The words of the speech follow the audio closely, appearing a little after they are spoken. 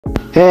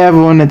Hey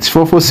everyone, it's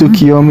Fofo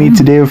Tsukiyomi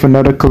today with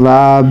another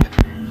collab,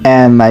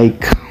 and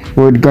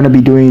we're gonna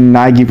be doing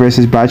Nagi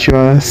versus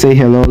Bachira. Say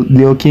hello,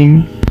 Leo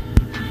King.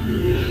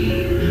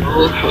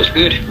 Oh, that was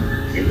good,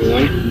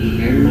 everyone.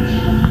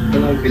 The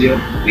last video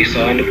we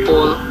saw in the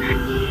poll,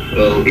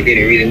 well, we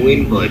didn't really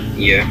win, but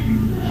yeah,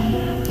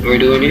 we're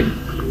doing it.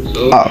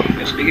 So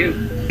let's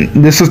begin.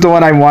 This was the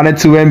one I wanted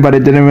to win, but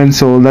it didn't win,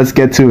 so let's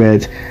get to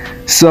it.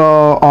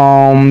 So,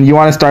 you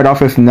want to start off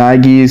with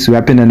Nagi's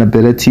weapon and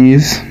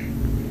abilities?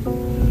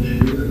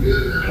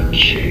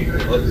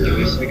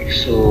 Okay,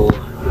 so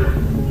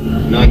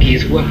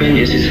Nagi's weapon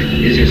is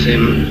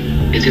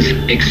his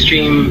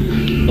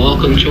extreme ball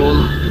control.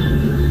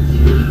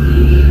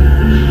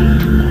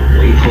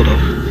 Wait, hold up.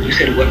 You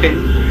said weapon?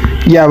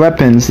 Yeah,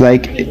 weapons,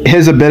 like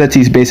his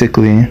abilities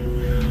basically.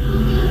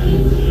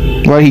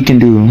 What he can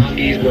do.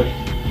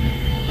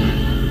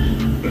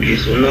 Okay,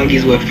 so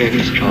Nagi's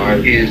weapons are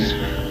his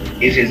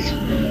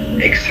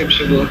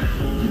exceptional.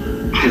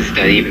 Is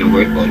that even a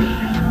word? But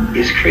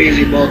his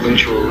crazy ball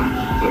control.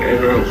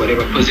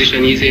 Whatever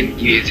position he's in,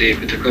 he is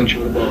able to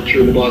control the ball,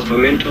 kill the ball's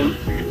momentum,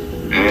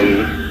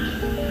 and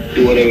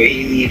do whatever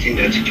he needs in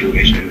that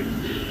situation.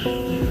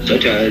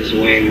 Such as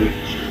when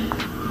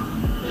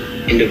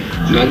in the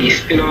Nagi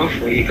spin-off,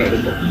 when he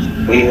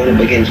went up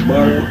against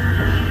Baro,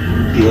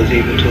 he was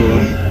able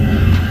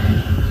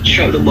to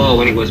trap the ball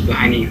when it was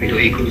behind him, even though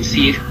he couldn't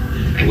see it,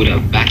 and with a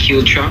back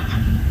heel trap.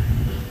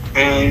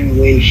 And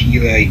when he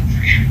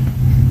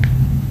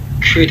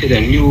created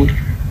a new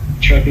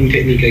trapping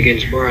technique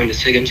against Baro in the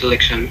second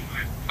selection,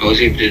 I was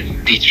able to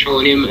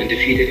dethrone him and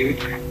defeated him.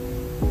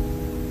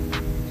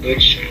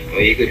 Which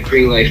he could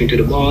bring life into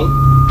the ball.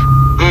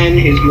 And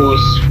his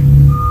most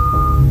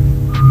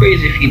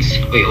crazy feats,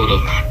 wait, hold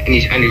up, and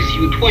his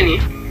U20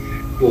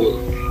 goal,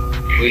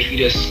 where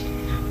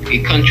he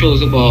controls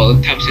the ball,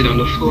 taps it on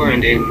the floor,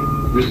 and then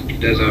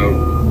does a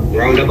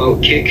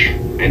roundabout kick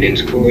and then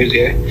scores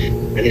there.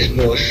 And his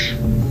most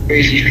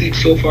crazy feat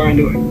so far in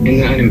the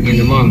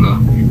manga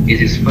is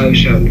his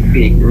 5-shot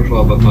fake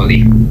revolver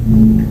volley,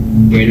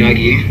 where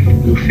Nagi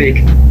will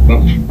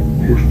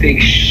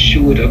fake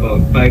shoot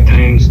about 5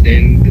 times,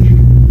 then the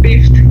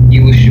 5th he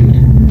will shoot.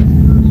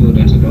 So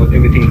that's about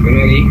everything for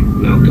Nagi.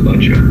 Now to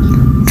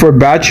Bachira. For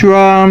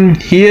Bachira,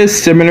 he is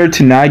similar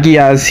to Nagi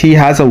as he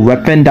has a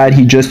weapon that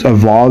he just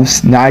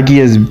evolves. Nagi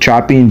is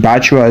trapping,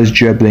 Bachira is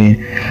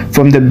dribbling.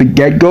 From the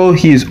get-go,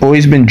 he's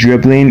always been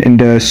dribbling in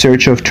the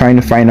search of trying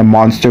to find a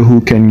monster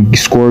who can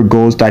score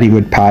goals that he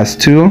would pass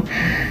to.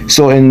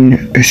 So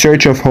in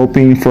search of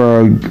hoping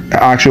for an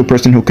actual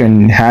person who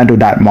can handle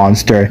that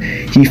monster,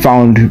 he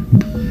found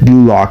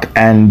Bluelock,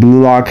 and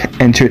Bluelock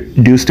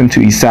introduced him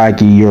to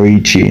Isagi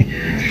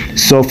Yoriichi.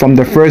 So from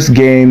the first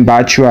game,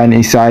 Bachira and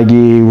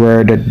Isagi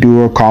were the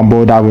duo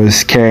combo that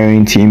was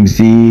carrying Team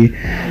Z.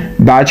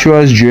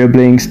 Bachira's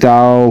dribbling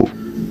style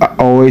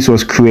always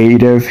was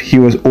creative. He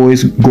was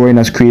always going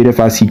as creative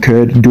as he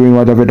could, doing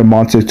whatever the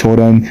monster told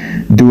him,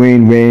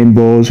 doing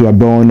rainbows,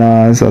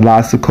 rabonas,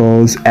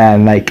 elasticals,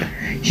 and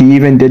he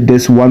even did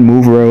this one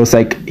move where it was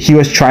he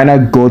was trying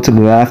to go to the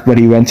left, but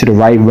he went to the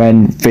right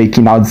when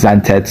faking out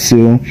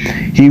Zantetsu.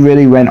 He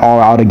really went all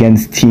out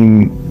against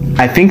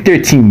I think they're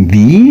Team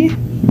V?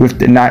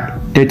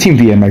 They're Team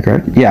V, am I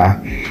correct?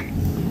 Yeah.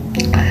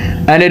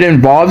 And it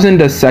involves in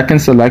the second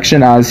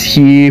selection as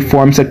he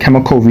forms a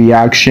chemical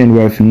reaction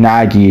with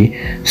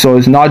Nagi. So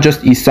it's not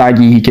just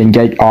Isagi he can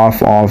get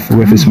off of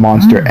with his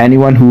monster.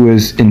 Anyone who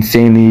is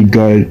insanely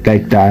good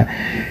like that.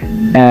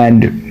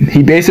 And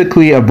he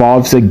basically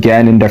evolves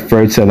again in the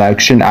third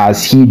selection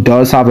as he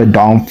does have a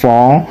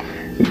downfall,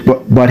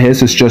 but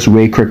his is just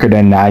way quicker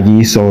than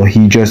Nagi, so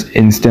he just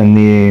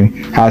instantly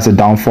has a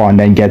downfall and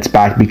then gets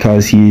back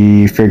because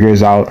he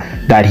figures out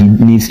that he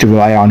needs to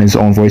rely on his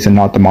own voice and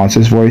not the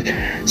monster's voice.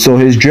 So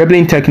his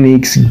dribbling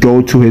techniques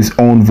go to his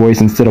own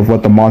voice instead of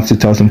what the monster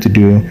tells him to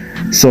do.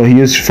 So he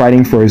is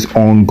fighting for his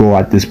own goal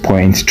at this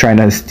point, trying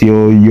to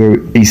steal your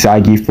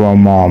Isagi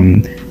from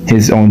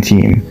his own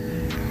team.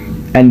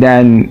 And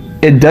then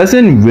it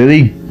doesn't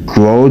really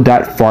grow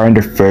that far in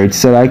the third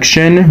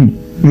selection.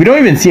 We don't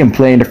even see him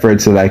play in the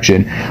third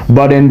selection.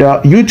 But in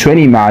the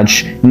U20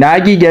 match,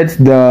 Nagi gets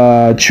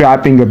the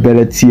trapping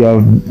ability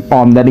of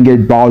letting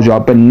it ball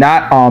drop, but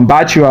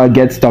Bachira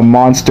gets the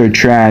monster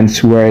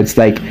trance where it's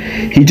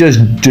he just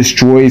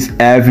destroys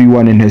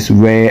everyone in his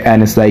way,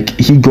 and it's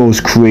he goes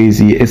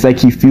crazy. It's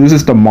he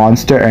fuses the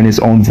monster and his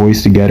own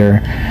voice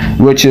together,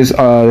 which is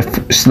a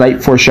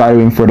slight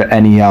foreshadowing for the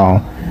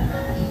NEL.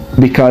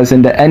 Because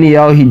in the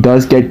NEL he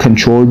does get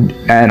controlled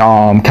and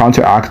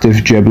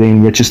counteractive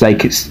dribbling, which is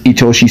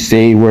Itoshi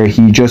say, where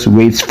he just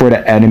waits for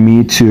the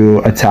enemy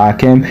to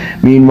attack him.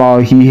 Meanwhile,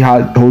 he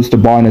holds the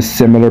ball in a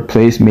similar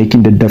place,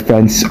 making the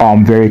defense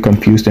very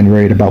confused and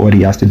worried about what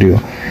he has to do.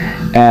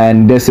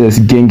 And this is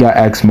Ginga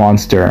X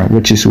Monster,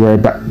 which is where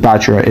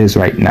Bachira is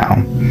right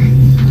now.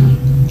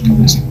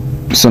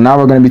 So now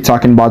we're going to be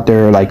talking about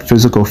their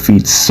physical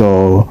feats.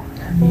 So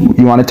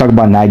you want to talk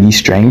about Nagi's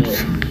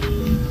strength?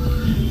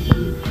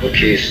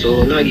 Okay,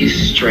 so Nagi's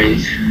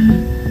strength.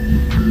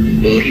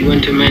 Well, he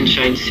went to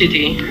Manshine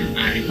City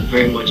and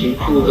very much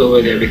improved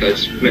over there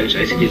because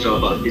Menchai City is all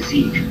about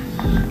physique.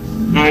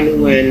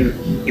 And when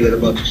he was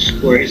about to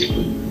score his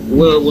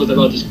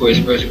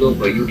first goal,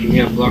 but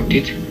Yukimiya blocked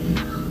it.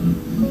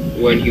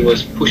 When he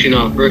was pushing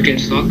out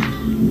Birkenstock,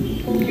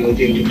 he was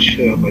able to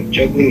show up a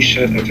juggling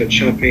shot after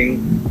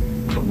chopping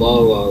the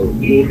ball while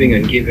moving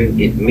and giving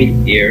it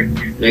mid-air.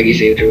 Nagi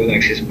is able to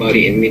relax his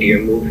body in mid-air,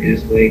 move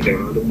his leg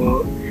around the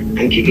ball,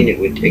 and kicking it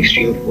with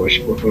extreme force,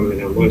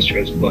 performing a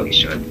monstrous body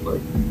shot. But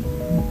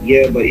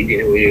it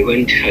didn't really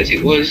went as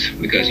it was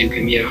because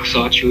Yukimiya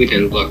saw through it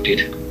and blocked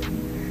it.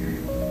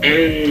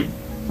 And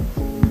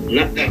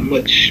not that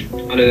much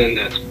other than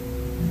that.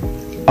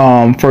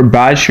 For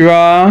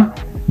Bachira,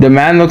 the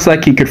man looks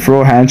like he could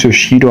throw hands with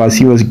Shido as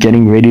he was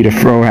getting ready to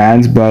throw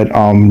hands, but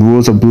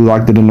rules of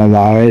Bluelock didn't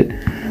allow it.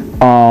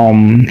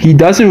 He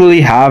doesn't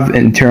really have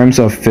in terms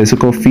of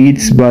physical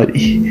feats, but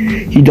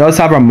he does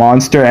have a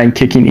monster and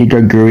kicking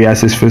Igaguri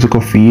as his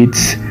physical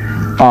feats.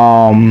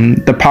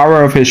 The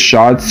power of his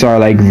shots are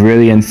like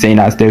really insane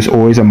as there's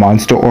always a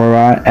monster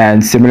aura,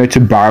 and similar to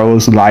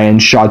Barrow's lion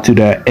shot in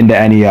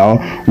the NEL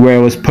where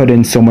it was put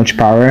in so much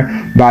power,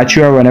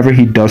 Bachira, whenever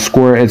he does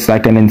score, it's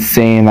like an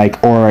insane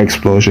like aura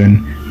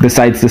explosion,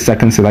 besides the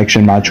second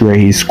selection match where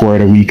he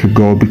scored a week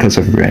ago because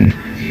of Rin.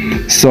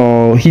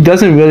 So he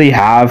doesn't really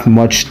have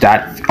much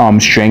stat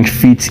strength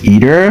feats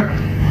either,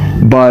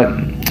 but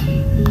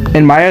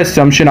in my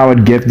assumption, I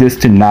would give this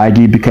to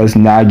Nagi because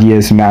Nagi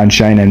is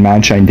Manshine, and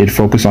Manshine did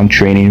focus on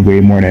training way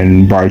more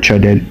than Bachira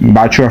did.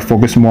 Bachira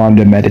focused more on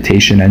the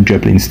meditation and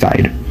dribbling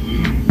side.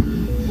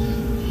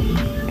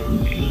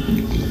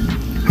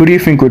 Who do you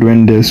think would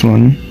win this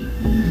one?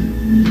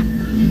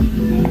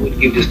 I would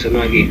give this to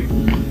Nagi.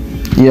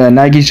 Yeah,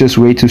 Nagi's just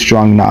way too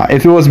strong now.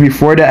 If it was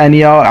before the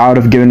NEL, I would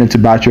have given it to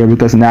Bachira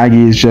because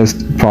Nagi is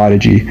just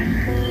prodigy.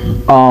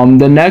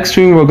 The next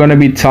thing we're going to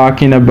be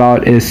talking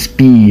about is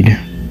speed.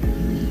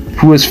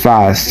 Who is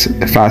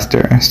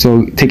faster?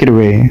 So take it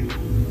away.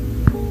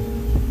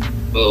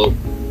 Well,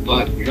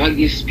 but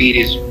Nagi's speed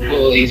is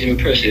he's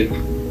impressive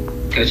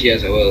because he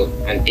has an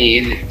A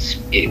in it.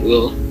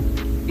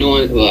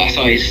 I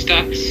saw his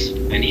stats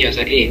and he has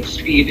an A in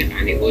speed,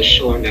 and it was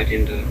shown that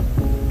in the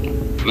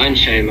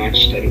Manshine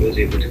match that he was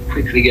able to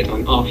quickly get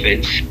on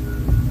offense.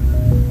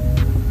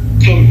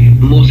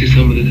 Mostly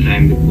some of the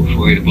time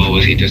before the ball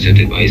was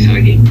intercepted by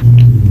Isagi.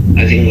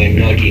 As in when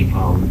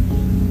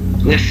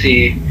Nagi, let's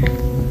say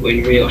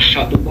when Rio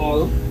shot the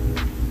ball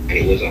and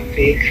it was a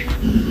fake,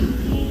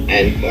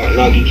 and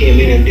Nagi came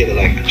in and did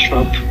like a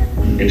trap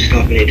and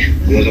stopping it.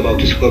 He was about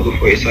to score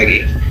before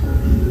Isagi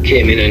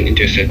came in and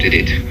intercepted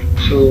it.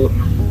 So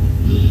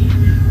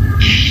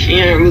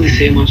can't really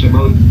say much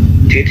about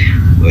it,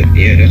 but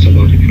yeah, that's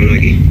about it for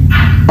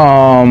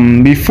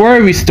Nagi.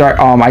 Before we start,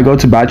 I go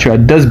to Bachira.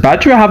 Does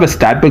Bachira have a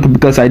stat book?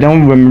 Because I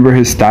don't remember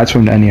his stats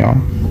from the NEL.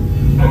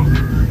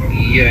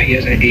 Yeah, he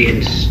has an A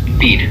in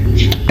speed.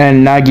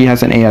 And Nagi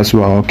has an A as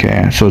well.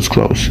 Okay, so it's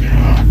close.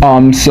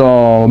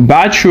 So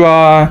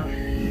Bachira,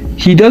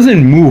 he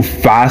doesn't move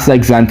fast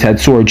like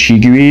Zantetsu or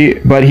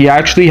Chigiri, but he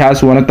actually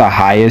has one of the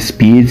highest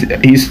speeds.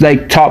 He's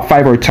like top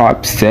 5 or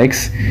top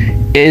 6.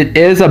 It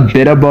is a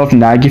bit above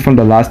Nagi from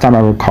the last time I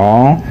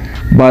recall,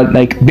 but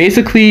like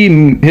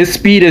basically his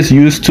speed is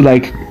used to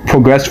like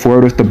progress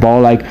forward with the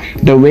ball. Like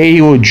the way he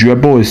will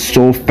dribble is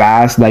so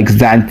fast, like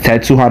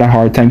Zantetsu had a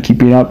hard time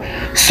keeping up.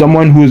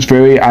 Someone who's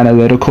very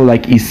analytical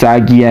like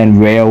Isagi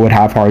and Reo would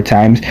have hard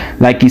times.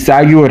 Like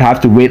Isagi would have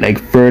to wait like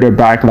further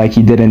back like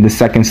he did in the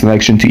second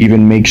selection to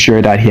even make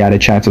sure that he had a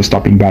chance of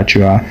stopping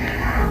Bachira.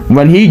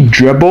 When he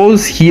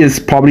dribbles, he is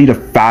probably the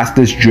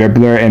fastest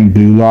dribbler in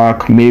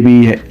Bluelock.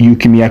 Maybe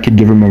Yukimiya could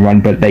give him a run,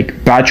 but like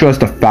Bachira is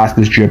the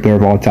fastest dribbler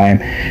of all time.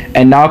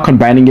 And now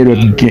combining it with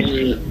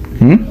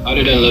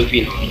Other than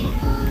Lavino.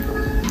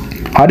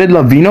 How did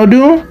Lavino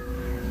do?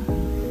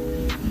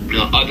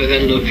 No, other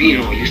than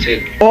Lavino, you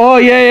said. Oh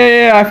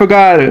yeah, I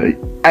forgot.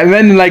 I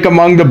meant like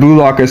among the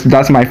Bluelockers.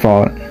 That's my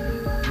fault.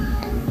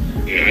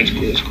 Yeah,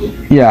 it's cool.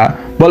 Yeah,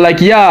 but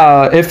like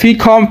if he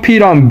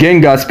compete on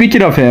Ginga,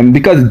 speaking of him,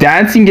 because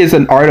dancing is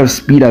an art of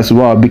speed as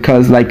well,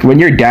 because like when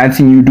you're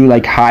dancing you do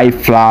like high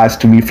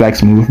fast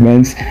reflex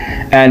movements,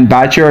 and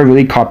Bachira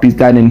really copies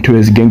that into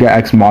his Ginga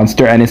X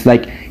monster, and it's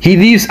like he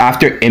leaves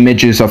after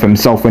images of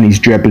himself when he's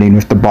dribbling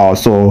with the ball.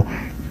 So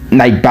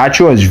like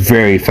Bachira is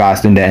very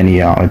fast in the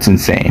NEL. It's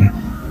insane.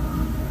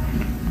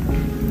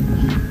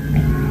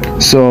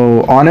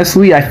 So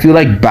honestly, I feel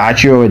like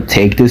Bachira would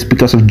take this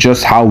because of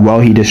just how well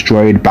he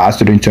destroyed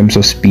Bastard in terms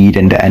of speed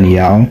in the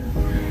NEL.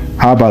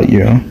 How about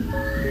you?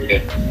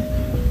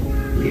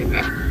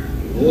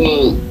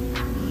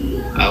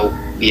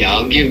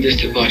 I'll give this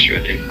to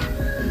Bachira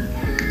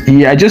then.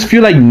 Yeah, I just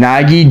feel like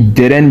Nagi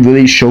didn't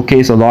really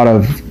showcase a lot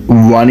of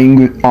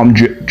running,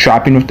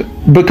 trapping with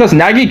because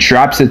Nagi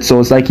traps it, so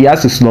it's like he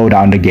has to slow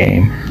down the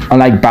game.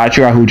 Unlike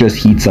Bachira, who just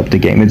heats up the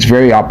game. It's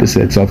very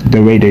opposites of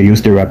the way they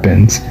use their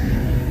weapons.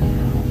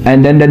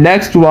 And then the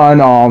next one,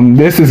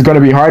 this is gonna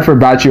be hard for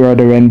Bachira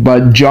to win,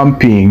 but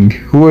jumping.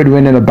 Who would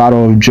win in a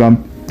battle of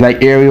jump,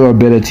 like aerial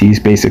abilities,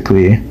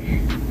 basically?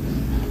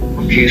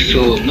 Okay,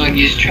 so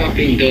Nagi's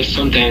trapping does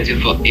sometimes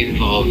involve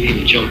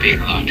him jumping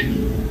a lot.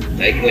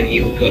 Like when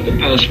he got the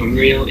pass from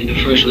Rio in the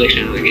first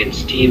selection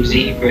against Team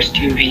Z versus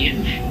Team V,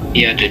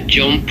 he had to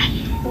jump,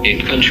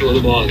 then control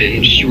the ball,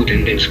 then shoot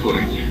and then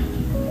score.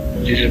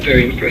 This is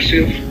very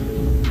impressive.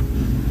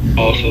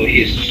 Also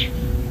his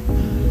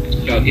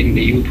shot in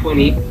the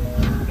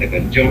U20, like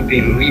a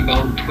jumping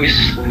rebound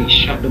twist when he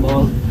shot the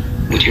ball,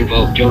 which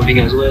involved jumping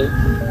as well.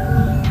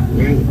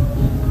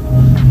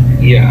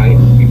 Yeah, I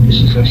think this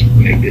is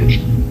actually like this.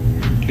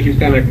 Which is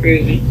kind of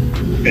crazy,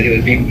 because it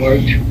was being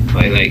marked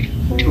by like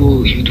 2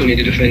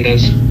 U20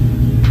 defenders.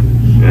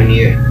 And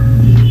yeah,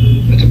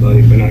 that's about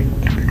it for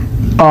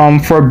now.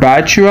 For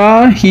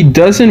Bachira, he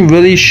doesn't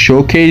really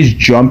showcase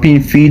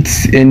jumping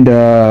feats in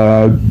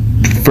the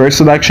first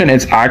selection.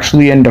 It's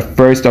actually in the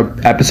first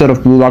episode of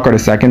Bluelock or the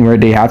second where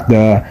they have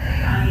the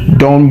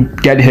don't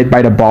get hit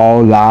by the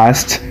ball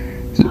last.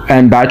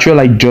 And Bachira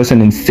like just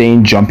an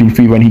insane jumping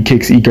feat when he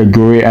kicks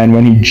Ikaguri and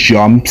when he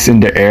jumps in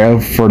the air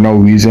for no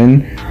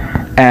reason.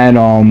 And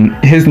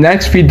his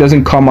next feat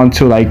doesn't come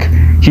until like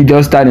he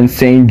does that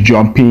insane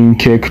jumping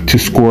kick to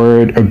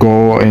score a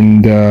goal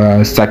in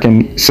the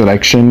second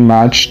selection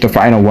match, the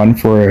final one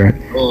for.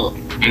 Oh,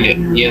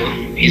 yeah,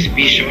 his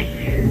B shot.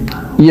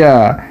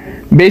 Yeah,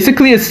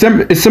 basically it's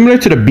similar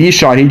to the B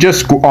shot. He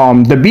just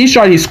the B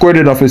shot he scored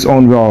it off his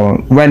own will.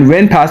 When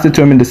Win passed it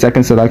to him in the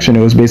second selection,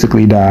 it was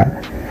basically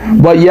that.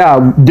 But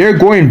yeah, they're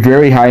going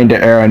very high in the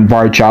air, and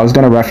Barcha, I was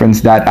gonna reference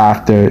that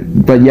after.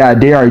 But yeah,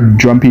 they are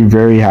jumping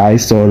very high,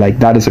 so like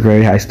that is a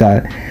very high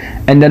stat.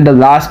 And then the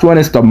last one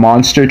is the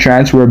monster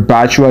trance, where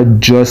Bachira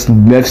just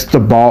lifts the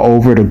ball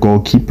over the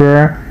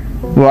goalkeeper.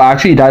 Well,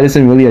 actually, that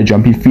isn't really a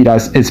jumping feat.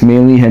 It's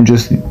mainly him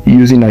just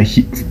using a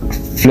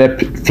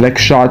flick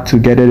shot to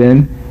get it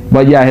in.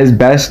 But yeah, his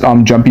best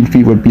jumping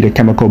feat would be the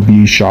chemical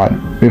B shot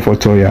with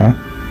Otoya.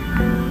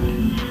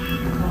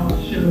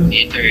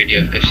 The entirety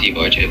of FC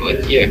Barcha,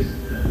 but yeah.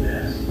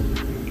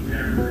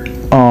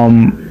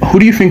 Who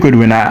do you think would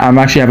win? I'm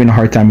actually having a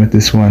hard time with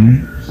this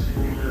one.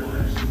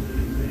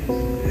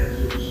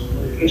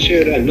 I'm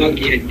sure that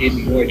Nagi did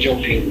more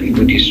jumping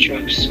with these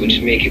traps, which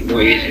make it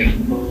more easier.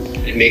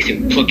 It makes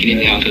him pluck it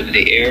in out of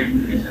the air.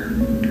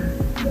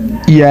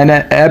 Yeah, in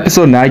that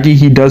episode Nagi,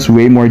 he does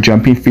way more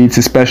jumping feats,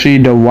 especially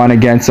the one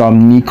against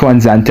Nico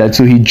and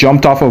Zantetsu. He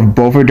jumped off of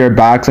both of their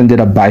backs and did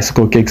a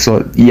bicycle kick.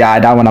 So yeah,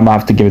 that one I'm gonna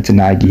have to give it to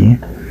Nagi.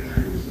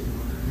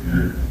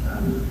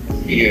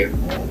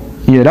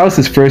 Yeah, that was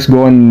his first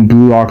goal in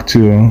Bluelock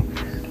too.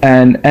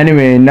 And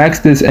anyway,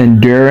 next is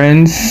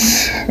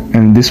endurance,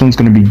 and this one's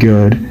gonna be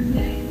good.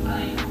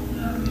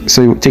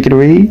 So take it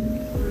away.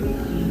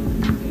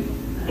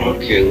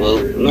 Okay, well,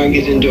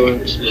 Nagi's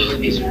endurance,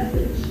 he's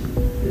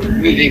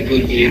really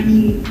good with it.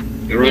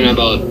 He ran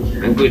about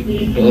a good.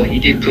 He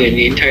did play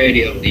the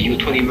entirety of the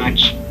U20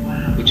 match,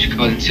 which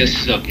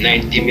consists of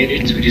 90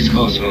 minutes, which is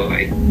also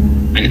like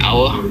an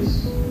hour.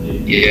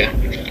 Yeah,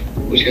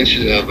 which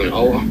consists of an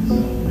hour.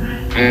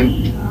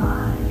 And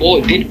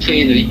both did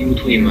play in the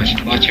U20 match,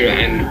 Bachira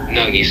and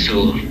Nagi,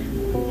 so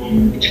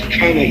it's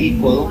kind of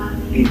equal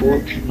in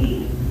both.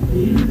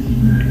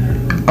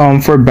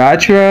 For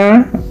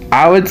Bachira,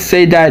 I would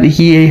say that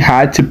he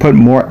had to put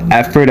more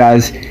effort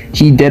as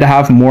he did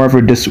have more of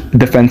a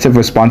defensive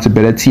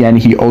responsibility, and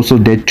he also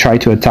did try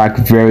to attack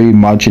very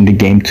much in the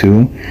game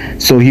too.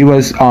 So he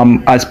was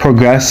as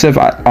progressive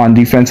on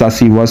defense as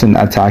he was in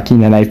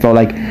attacking, and I felt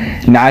like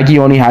Nagi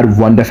only had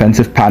one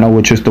defensive panel,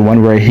 which was the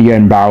one where he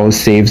and Barrow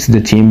saves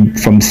the team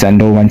from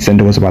Sendo when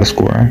Sendo was about to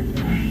score.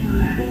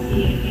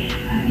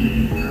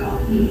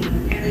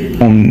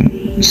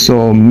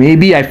 So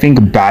maybe I think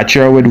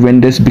Bachira would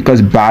win this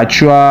because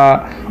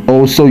Bachira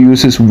also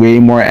uses way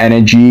more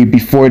energy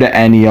before the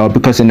NEL,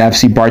 because in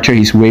FC Bachira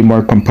he's way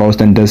more composed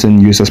and doesn't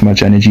use as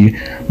much energy.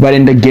 But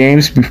in the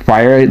games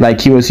prior,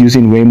 like he was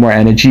using way more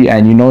energy,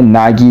 and you know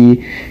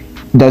Nagi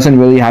doesn't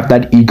really have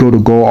that ego to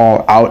go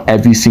all out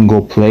every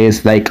single play.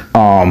 It's like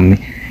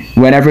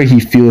whenever he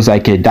feels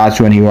like it, that's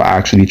when he will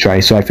actually try.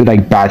 So I feel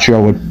like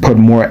Bachira would put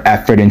more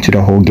effort into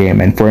the whole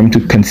game, and for him to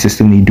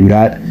consistently do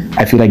that,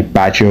 I feel like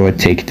Bachira would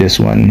take this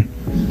one.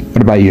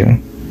 What about you?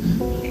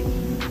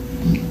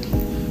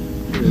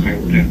 I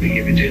would have to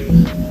give it to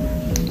him.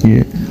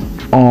 Yeah.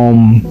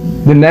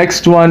 The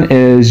next one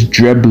is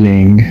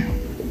dribbling.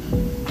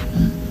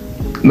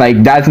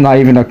 Like that's not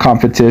even a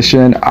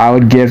competition. I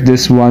would give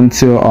this one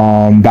to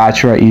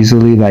Bachira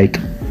easily. Like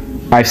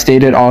I've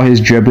stated all his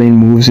dribbling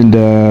moves in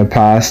the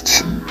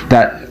past,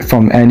 that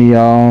from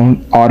NEL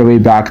all the way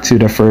back to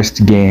the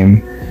first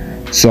game.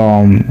 So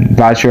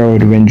Bachira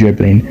would win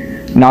dribbling.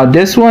 Now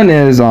this one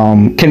is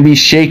can be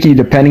shaky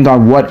depending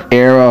on what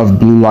era of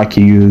Bluelock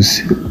you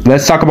use.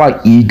 Let's talk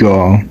about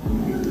ego.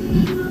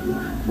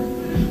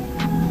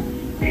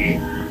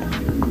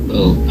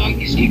 Well,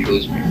 Nagi's ego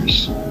is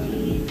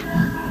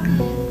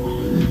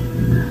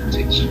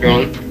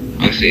strong.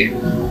 I'll say.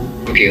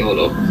 Okay, hold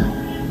up.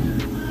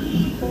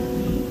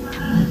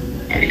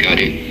 I got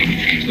it.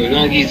 So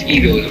Nagi's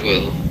ego as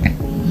well.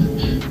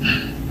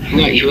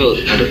 Not well.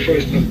 At the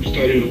first time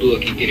starting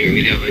Bluelock, he didn't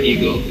really have an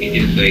ego. He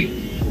just like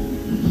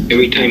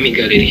every time he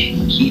got it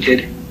heated,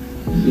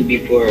 it would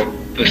be for a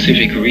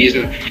specific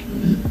reason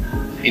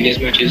in his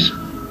matches.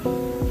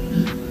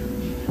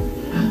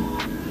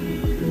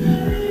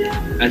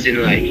 As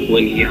in like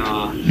when he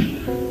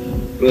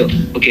well,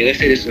 okay, let's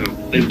say this now.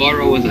 When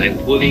Barrow was like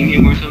bullying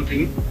him or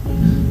something,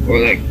 or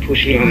like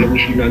pushing on the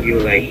Wishy Nagi,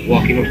 or like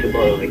walking up to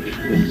Barrow,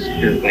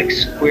 like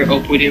square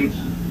up with him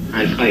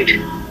and fight.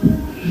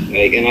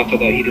 Like, and after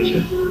that he just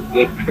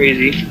went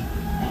crazy.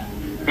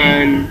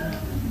 And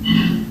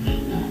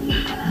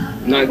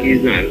Nagi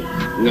is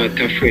not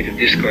afraid to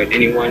discard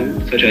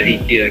anyone, such as he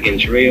did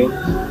against Rayo.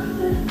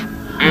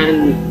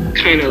 And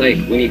kind of like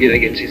when he did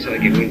against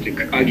Isagi, went to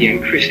Agi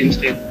and Chris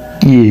instead.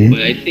 Yeah.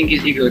 But I think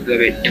his ego is a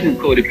bit too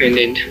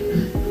codependent,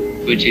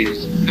 which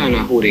is kind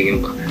of holding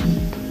him back.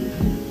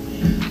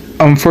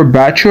 For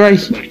Bachira,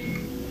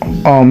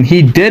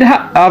 he did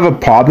have a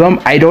problem.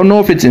 I don't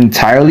know if it's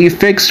entirely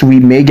fixed. We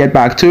may get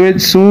back to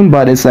it soon,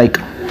 but it's like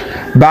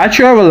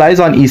Bachira relies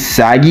on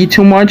Isagi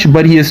too much,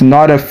 but he is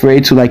not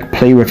afraid to like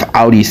play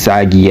without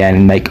Isagi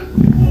and like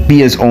be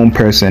his own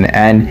person,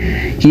 and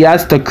he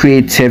has the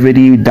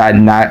creativity that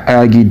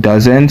Nagi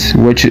doesn't,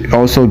 which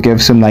also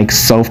gives him like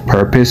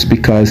self-purpose,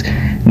 because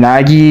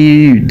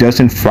Nagi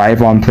doesn't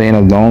thrive on playing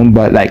alone,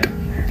 but like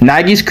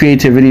Nagi's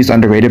creativity is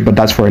underrated, but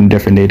that's for a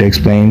different day to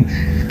explain.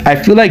 I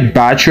feel like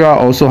Bachira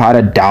also had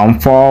a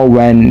downfall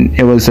when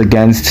it was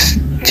against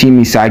Team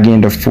Isagi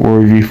in the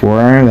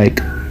 4v4. Like,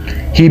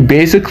 he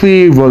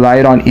basically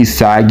relied on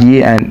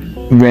Isagi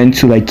and Ren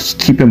to like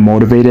keep him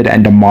motivated,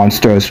 and the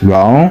monster as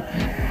well.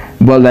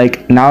 But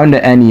like now in the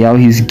NEL,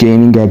 he's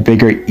gaining a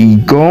bigger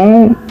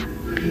ego,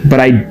 but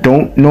I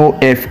don't know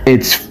if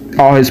it's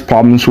all his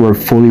problems were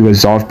fully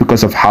resolved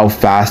because of how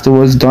fast it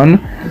was done.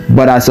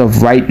 But as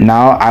of right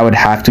now, I would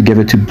have to give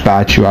it to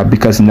Bachira,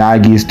 because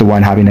Nagi is the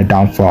one having a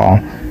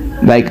downfall.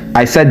 Like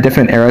I said,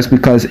 different eras,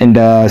 because in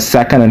the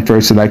second and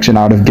first selection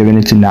I would have given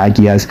it to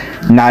Nagi, as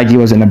Nagi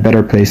was in a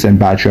better place than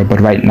Bachira, but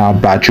right now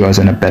Bachira is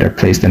in a better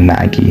place than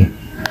Nagi.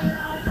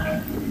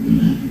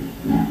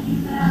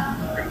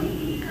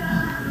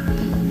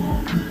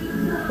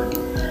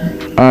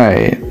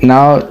 Alright,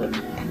 now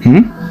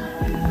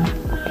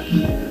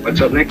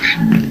What's up next?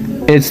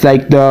 it's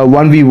like the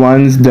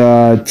 1v1s,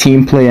 the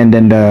team play, and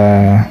then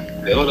the...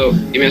 Wait, hold up,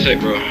 give me a sec,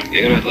 bro.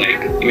 You're gonna have to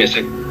like, give me a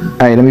sec.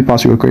 Alright, let me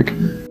pause it real quick.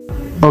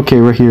 Okay,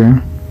 we're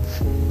here.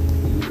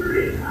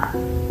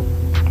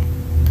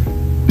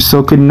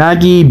 So could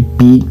Nagi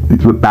beat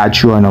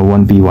Bachira in a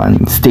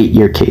 1v1? State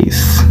your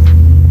case.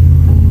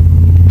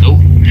 Nope,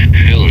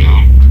 hell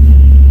no.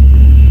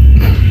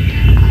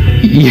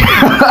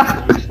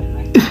 Yeah.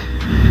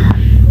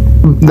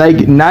 Like,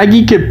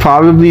 Nagi could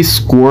probably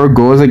score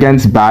goals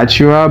against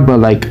Bachira, but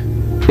like,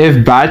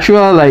 if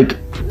Bachira like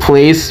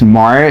plays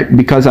smart,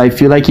 because I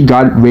feel like he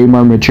got way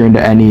more mature in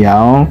the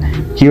NEL,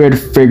 he would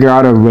figure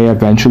out a way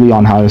eventually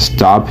on how to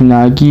stop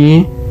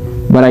Nagi.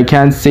 But I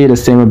can't say the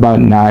same about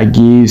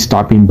Nagi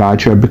stopping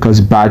Bachira, because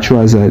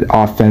Bachira is an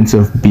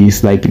offensive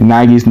beast. Like,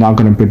 Nagi's not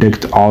going to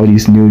predict all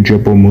these new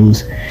dribble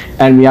moves,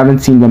 and we haven't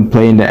seen them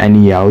play in the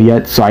NEL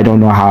yet, so I don't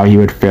know how he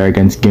would fare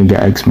against Ginga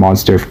X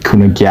Monster if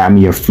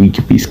Kunagami or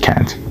Freaky Beast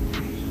can't.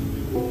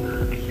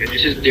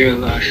 This is their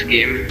last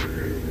game.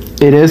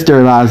 It is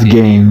their last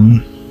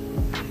game.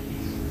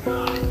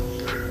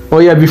 Oh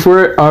yeah,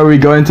 before we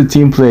go into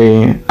team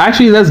play,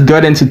 actually let's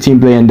get into team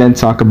play and then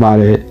talk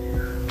about it.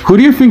 Who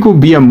do you think will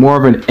be more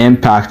of an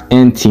impact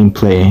in team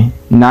play?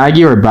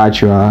 Nagi or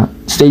Bachira?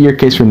 State your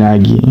case for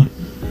Nagi.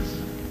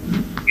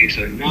 Okay,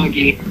 so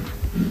Nagi,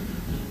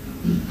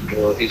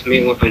 well, his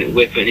main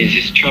weapon is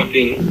his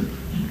chopping,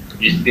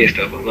 which is based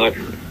off a lot.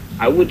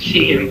 I would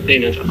see him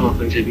playing as an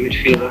offensive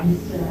midfielder.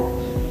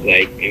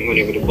 Like, and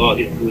whenever the ball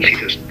is loose, he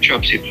just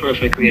chops it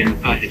perfectly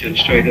and passes it to the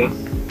striker.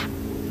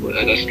 But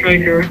as a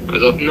striker,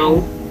 as of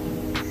now,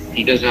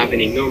 he doesn't have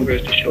any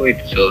numbers to show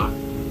it, so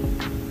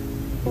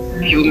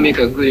he would make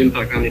a good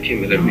impact on the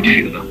team as a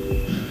midfielder.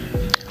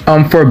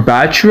 For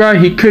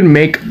Bachira, he could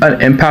make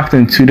an impact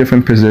in two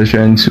different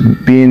positions,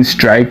 being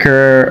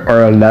striker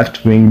or a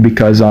left wing,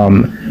 because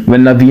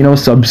when Lavino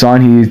subs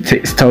on, he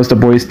tells the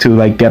boys to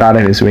like get out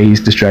of his way.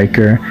 He's the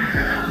striker.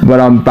 But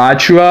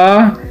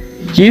Bachira,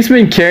 he's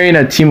been carrying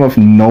a team of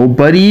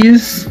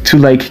nobodies to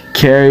like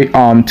carry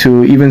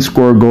to even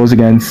score goals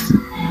against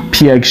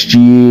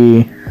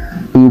PXG,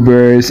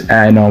 Ubers,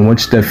 and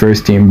what's the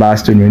first team,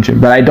 Bastard München.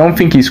 But I don't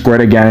think he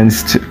scored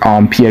against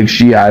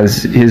PXG,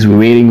 as his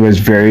rating was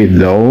very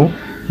low.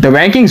 The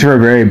rankings were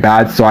very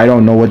bad, so I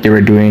don't know what they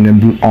were doing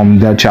in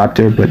that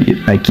chapter. But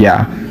like,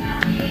 yeah,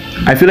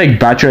 I feel like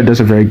Bachira does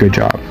a very good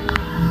job.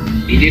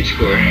 He did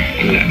score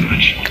in that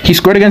match. He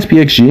scored against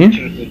PXG.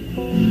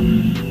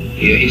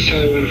 Yeah, he saw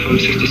it went from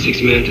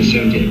 66 minutes to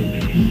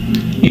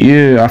 70.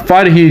 Yeah, I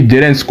thought he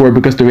didn't score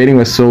because the rating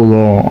was so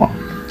low.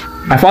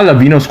 I thought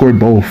Lavino scored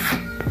both.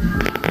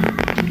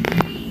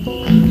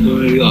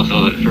 We all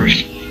saw it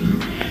first.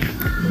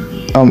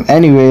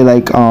 Anyway,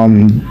 like,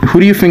 who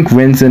do you think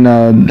wins in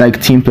a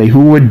like team play?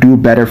 Who would do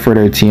better for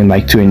their team,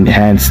 like to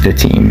enhance the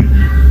team?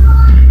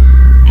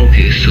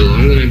 Okay, so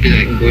I'm gonna be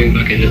like going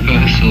back in the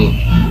past. So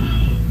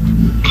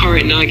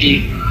current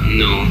Nagi,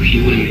 no,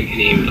 he wouldn't make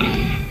any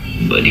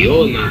impact. But the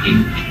old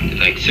Nagi,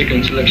 like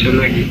second selection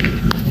Nagi,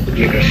 would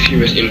make a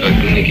serious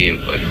impact in the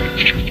game. But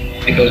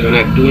because we're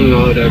not doing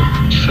all that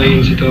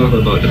science talk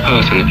about the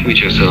past and the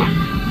future, so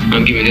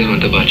I'm giving this one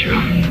to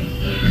Bachira.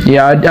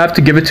 Yeah, I'd have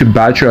to give it to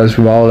Bachira as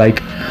well.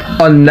 Like,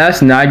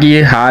 unless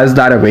Nagi has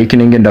that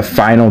awakening in the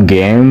final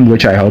game,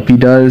 which I hope he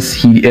does,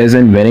 he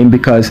isn't winning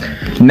because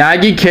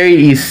Nagi carried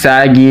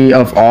Isagi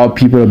of all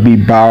people to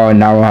beat Bao and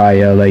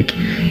Naruhaya. Like,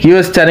 he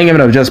was telling him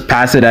to just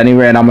pass it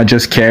anywhere and I'm gonna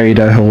just carry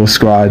the whole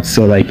squad.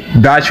 So, like,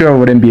 Bachira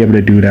wouldn't be able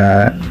to do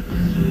that.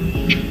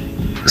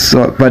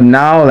 So, but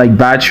now, like,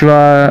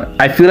 Bachira,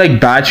 I feel like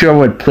Bachira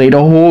would play the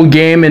whole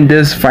game in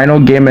this final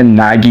game and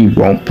Nagi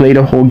won't play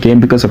the whole game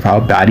because of how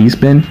bad he's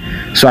been.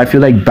 So I feel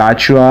like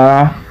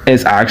Bachira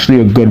is actually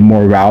a good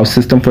morale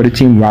system for the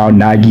team, while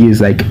Nagi is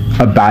like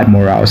a bad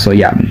morale. So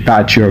yeah,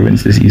 Bachira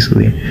wins this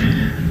easily.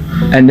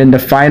 And then the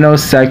final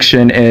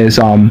section is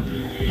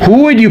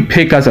who would you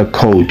pick as a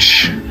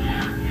coach?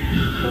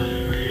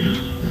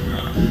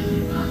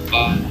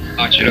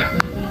 Bachira.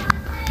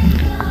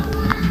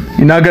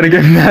 You're not gonna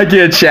give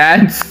Nagi a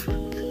chance?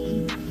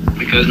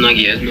 Because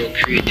Nagi has no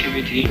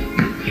creativity.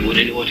 He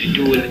wouldn't know what to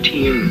do with a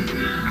team.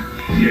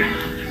 Yeah.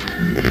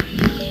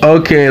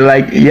 Okay,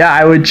 like, yeah,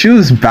 I would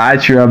choose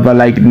Bachira, but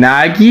like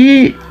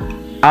Nagi,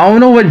 I don't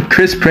know what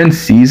Chris Prince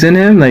sees in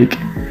him. Like,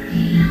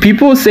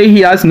 people say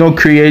he has no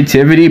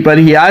creativity, but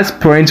he has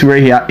points where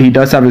he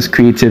does have his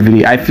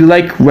creativity. I feel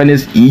like when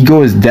his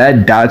ego is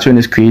dead, that's when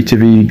his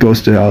creativity goes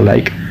to hell.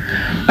 Like,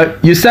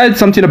 you said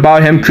something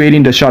about him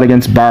creating the shot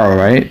against Barrow,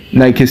 right?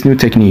 Like his new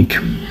technique.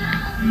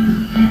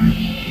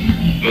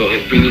 Well,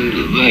 bringing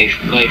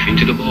life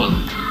into the ball.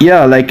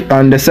 Yeah, like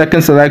on the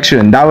second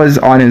selection, that was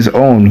on his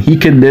own. He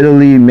could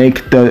literally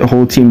make the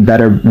whole team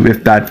better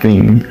with that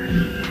thing.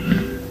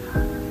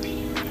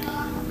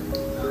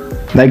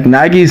 Like,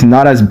 Nagi's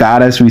not as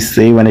bad as we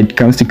say when it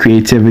comes to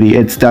creativity.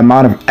 It's the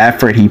amount of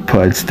effort he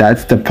puts.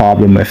 That's the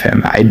problem with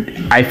him.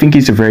 I think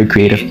he's a very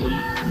creative.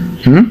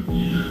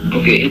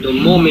 Okay, in the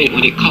moment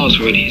when it calls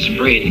for it, his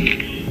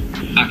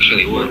brain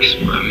actually works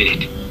for a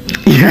minute.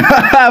 Yeah,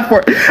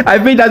 I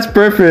think that's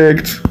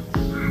perfect.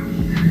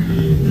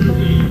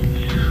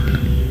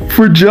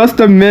 For just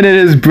a minute,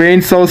 his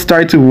brain cells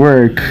start to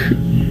work.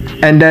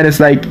 And then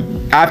it's like,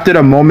 after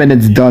the moment,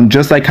 it's done.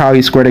 Just like how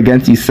he scored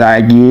against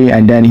Isagi,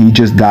 and then he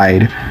just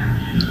died.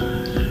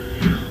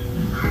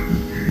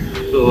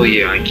 Oh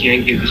yeah, I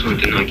can't give this one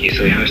to Nagi,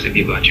 so it has to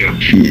be Bachira.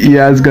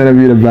 Yeah, it's gonna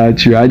be the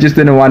Bachira. I just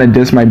didn't want to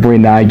diss my boy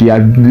Nagi.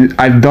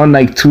 I've done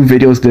like 2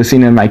 videos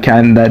dissing him. I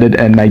can't let it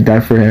end like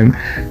that for him.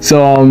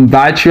 So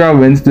Bachira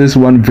wins this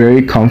one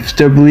very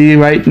comfortably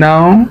right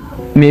now.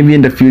 Maybe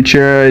in the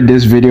future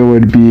this video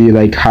would be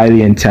like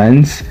highly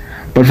intense,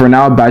 but for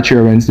now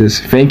Bachira wins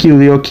this. Thank you,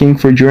 Leo King,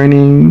 for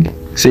joining.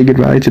 Say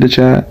goodbye to the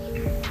chat.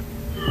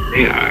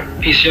 Yeah,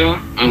 peace y'all.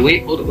 And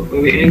wait, hold up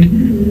before we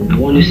end. I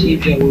want to see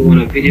if y'all will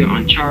want a video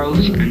on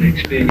Charles and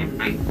explain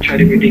it and try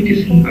to predict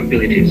his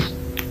abilities.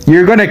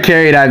 You're gonna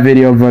carry that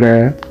video,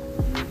 brother.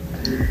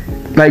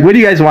 Like, what do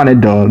you guys want to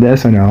do?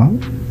 Yes or no?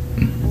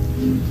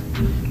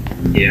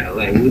 Yeah,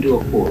 like we'll do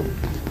a poll.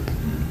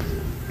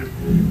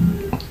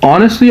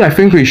 Honestly, I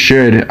think we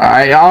should.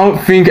 I don't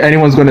think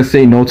anyone's gonna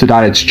say no to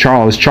that. It's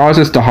Charles. Charles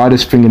is the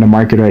hottest thing in the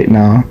market right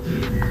now.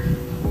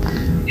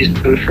 It's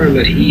confirmed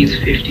that he's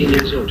 15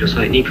 years old, just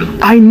like Nico.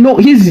 I know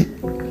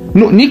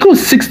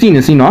Nico's 16,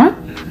 is he not?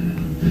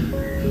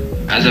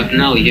 As of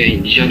now, yeah,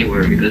 in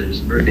January, because his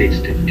birthday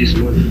is this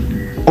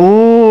month.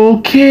 Oh,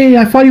 okay.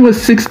 I thought he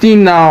was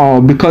 16 now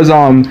because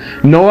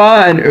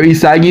Noah and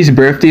Isagi's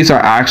birthdays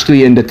are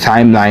actually in the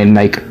timeline.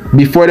 Like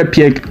before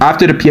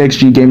after the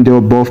PXG game, they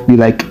will both be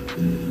like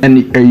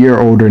a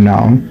year older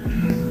now.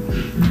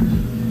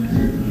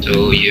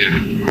 So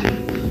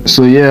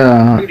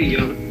yeah.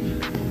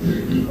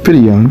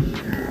 Pretty young.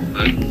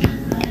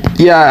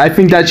 Yeah, I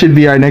think that should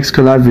be our next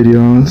collab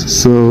video.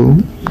 So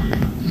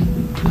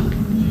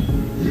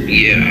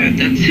yeah,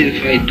 that's it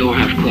if I don't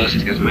have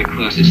classes, because my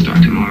classes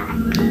start tomorrow.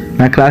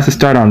 My classes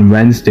start on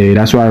Wednesday.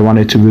 That's why I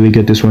wanted to really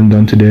get this one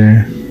done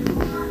today.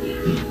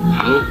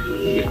 Oh.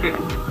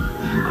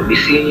 I'll be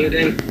seeing you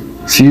then.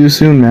 See you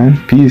soon, man.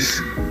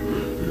 Peace.